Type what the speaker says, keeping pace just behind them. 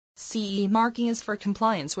CE marking is for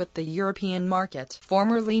compliance with the European market,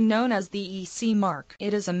 formerly known as the EC mark.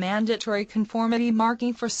 It is a mandatory conformity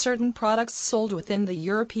marking for certain products sold within the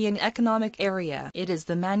European Economic Area. It is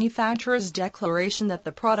the manufacturer's declaration that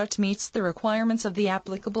the product meets the requirements of the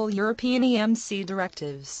applicable European EMC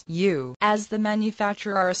directives. You, as the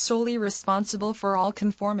manufacturer, are solely responsible for all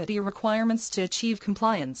conformity requirements to achieve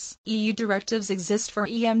compliance. EU directives exist for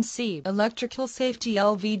EMC, electrical safety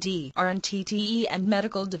LVD, RNTTE and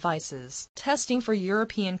medical devices. Testing for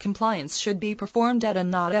European compliance should be performed at a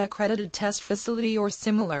NATA-accredited test facility or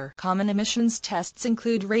similar. Common emissions tests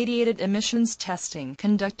include radiated emissions testing,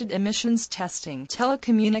 conducted emissions testing,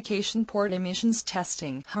 telecommunication port emissions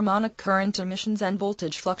testing, harmonic current emissions and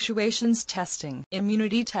voltage fluctuations testing.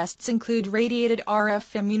 Immunity tests include radiated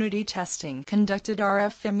RF immunity testing, conducted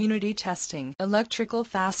RF immunity testing, electrical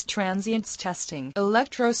fast transients testing,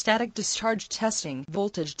 electrostatic discharge testing,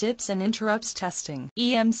 voltage dips and interrupts testing.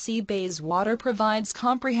 EMC Bayswater provides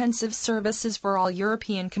comprehensive services for all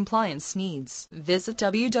European compliance needs. Visit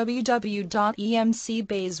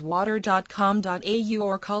www.emcbayswater.com.au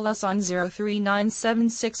or call us on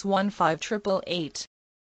 0397615888.